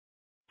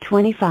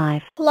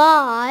25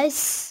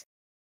 plus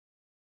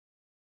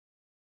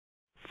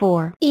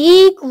 4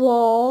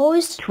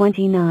 equals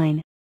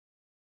 29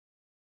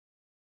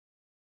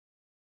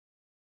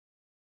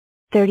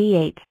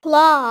 38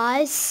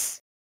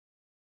 plus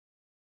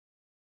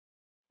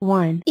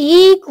 1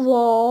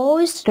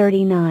 equals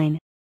 39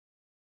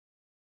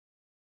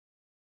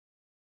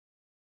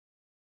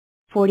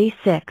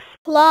 46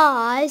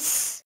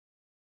 plus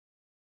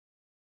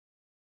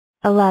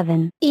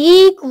 11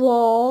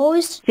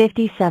 equals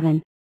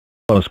 57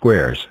 Fellow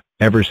squares,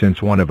 ever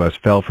since one of us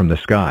fell from the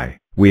sky,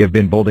 we have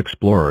been bold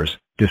explorers,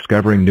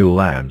 discovering new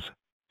lands,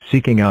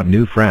 seeking out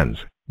new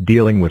friends,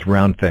 dealing with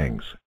round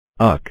things.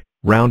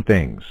 Round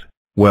things.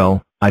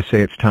 Well, I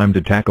say it's time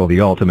to tackle the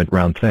ultimate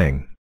round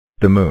thing.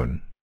 The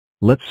moon.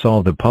 Let's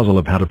solve the puzzle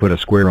of how to put a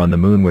square on the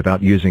moon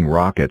without using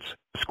rockets,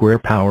 square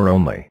power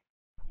only.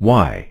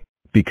 Why?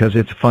 Because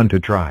it's fun to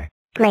try.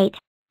 Great.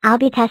 I'll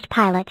be test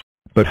pilot.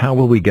 But how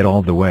will we get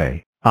all the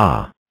way?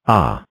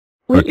 Achoo.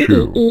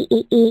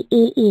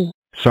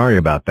 Sorry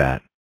about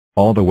that.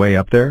 All the way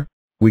up there?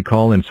 We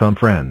call in some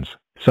friends,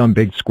 some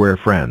big square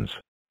friends.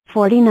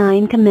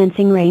 49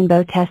 commencing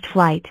rainbow test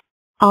flight.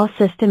 All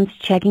systems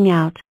checking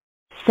out.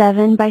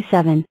 7 by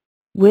 7.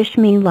 Wish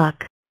me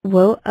luck.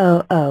 Whoa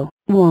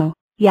whoa,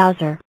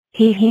 yowzer,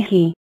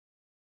 he.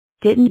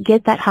 Didn't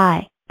get that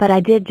high, but I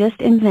did just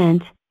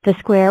invent the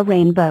square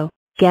rainbow.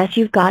 Guess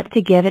you've got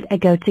to give it a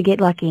go to get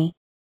lucky.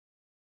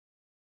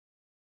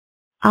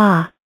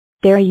 Ah,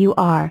 there you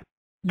are.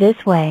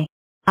 This way.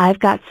 I've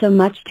got so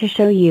much to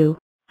show you.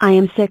 I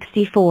am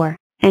 64,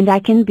 and I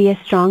can be a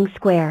strong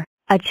square,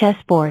 a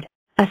chessboard,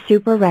 a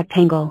super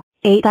rectangle,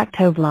 8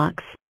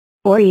 octoblocks,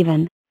 or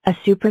even a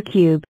super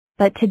cube.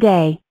 But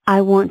today,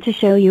 I want to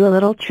show you a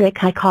little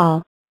trick I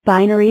call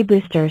binary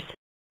boosters.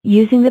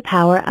 Using the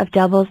power of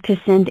doubles to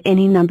send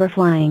any number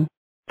flying.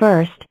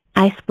 First,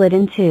 I split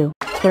in 2,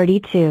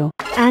 32,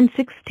 and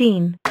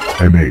 16,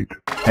 And 8,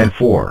 and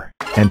 4,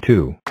 and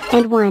 2.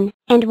 And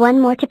one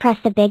more to press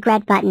the big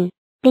red button.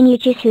 Then you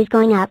choose who's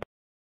going up.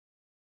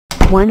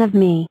 one of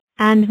me,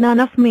 and none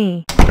of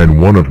me,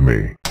 And 1 of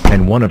me.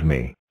 And 1 of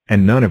me.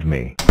 And none of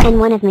me. And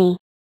one of me.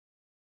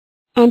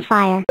 And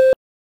fire.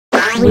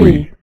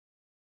 we.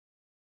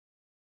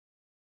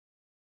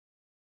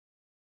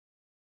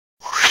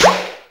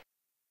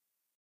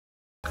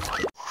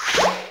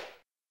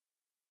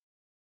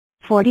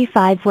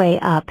 "45 way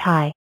up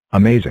high."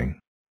 Amazing.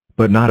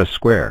 But not a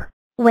square.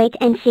 Wait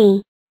and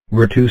see.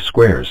 We're 2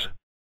 squares.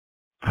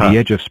 The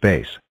edge of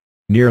space.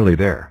 Nearly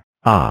there.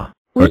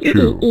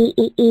 Achoo.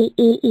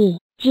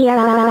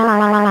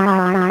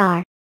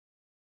 Grrrr.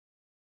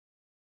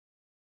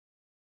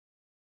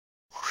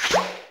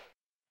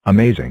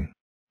 Amazing.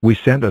 We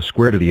sent a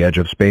square to the edge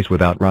of space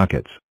without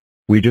rockets.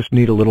 We just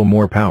need a little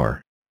more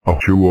power.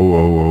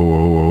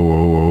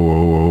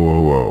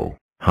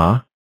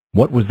 Huh?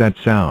 What was that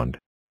sound?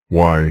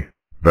 Why,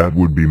 that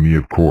would be me,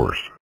 of course.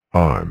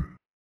 I'm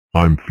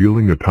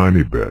feeling a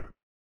tiny bit.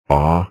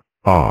 Wow,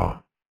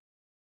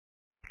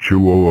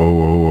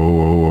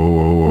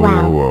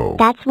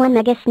 that's one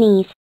mega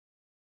sneeze.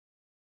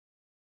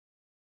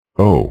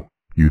 Oh,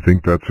 you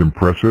think that's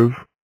impressive?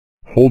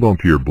 Hold on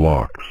to your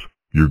blocks.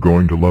 You're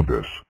going to love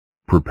this.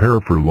 Prepare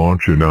for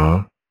launch in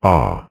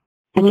Achoo.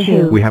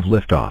 We have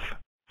liftoff.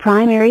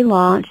 Primary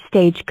launch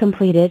stage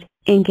completed,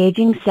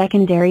 engaging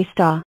secondary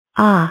star.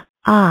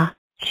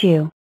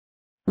 Choo.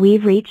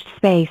 We've reached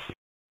space.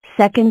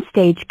 Second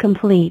stage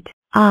complete.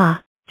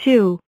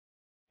 Choo.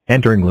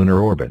 Entering lunar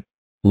orbit.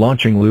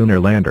 Launching lunar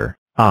lander.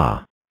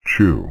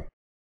 Chew.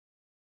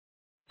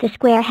 The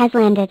square has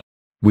landed.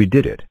 We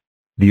did it.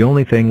 The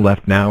only thing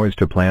left now is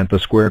to plant the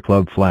Square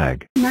Club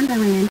flag.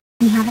 Numberland,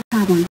 we have a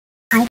problem.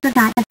 I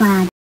forgot the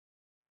flag.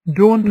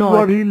 Don't Nod.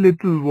 worry,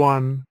 little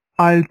one.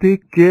 I'll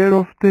take care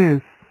of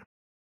this.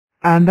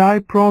 And I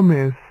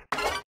promise,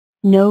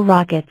 No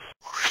rockets.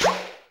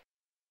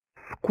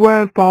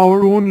 square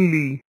power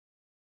only.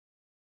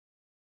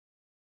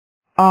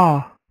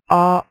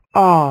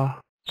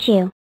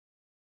 Chew.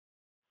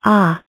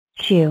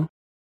 Choo.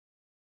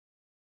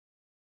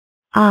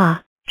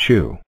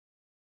 Chew.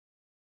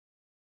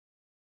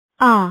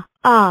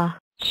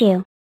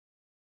 Chew.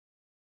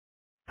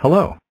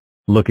 Hello.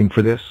 Looking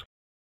for this?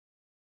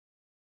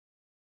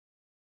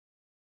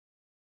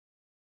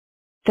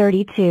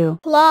 32,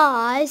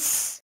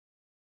 plus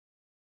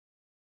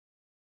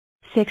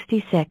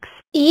 66,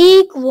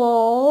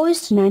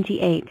 equals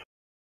 98,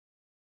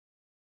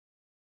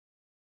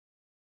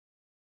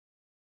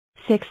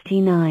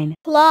 69,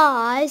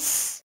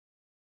 plus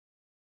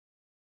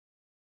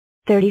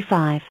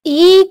 35,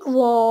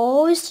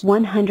 equals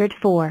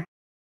 104,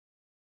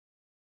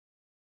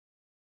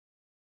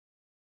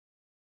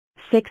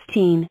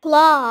 16,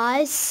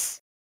 plus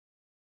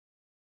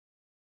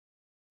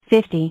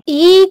 50,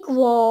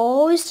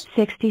 equals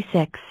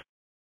 66,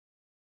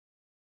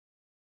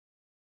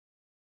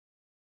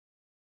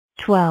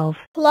 12,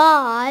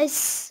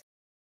 plus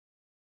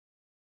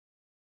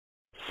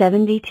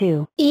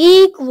 72,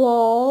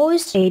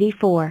 equals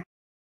 84,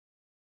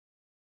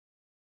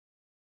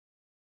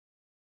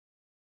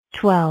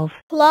 12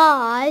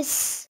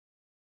 plus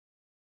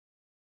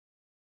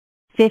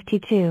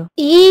 52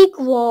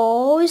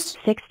 equals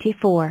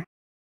 64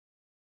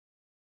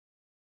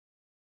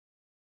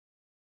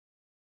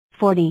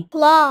 40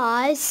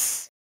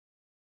 plus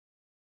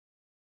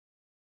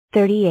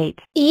 38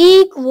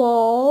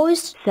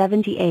 equals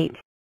 78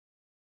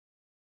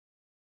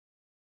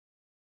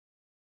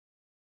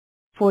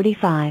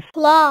 45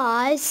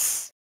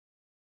 plus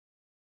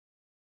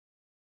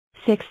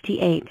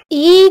 68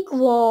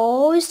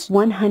 equals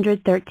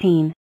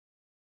 113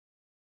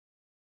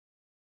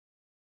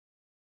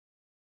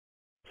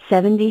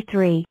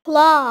 73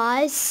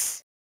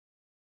 plus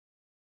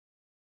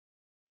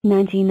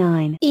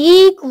 99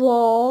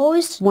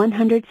 equals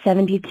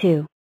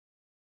 172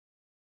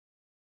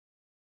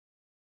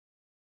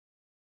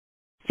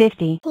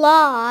 50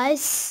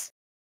 plus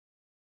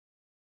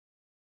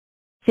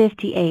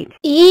 58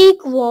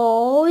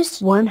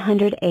 equals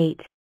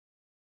 108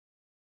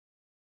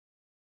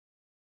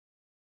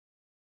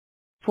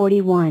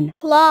 41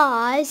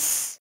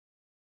 plus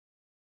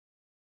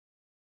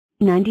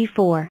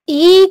 94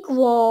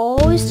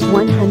 equals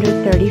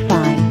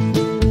 135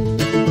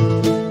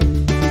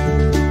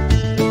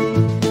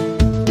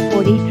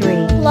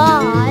 43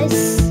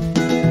 plus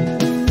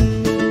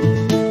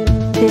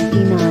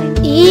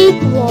 59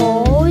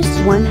 equals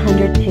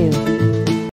 102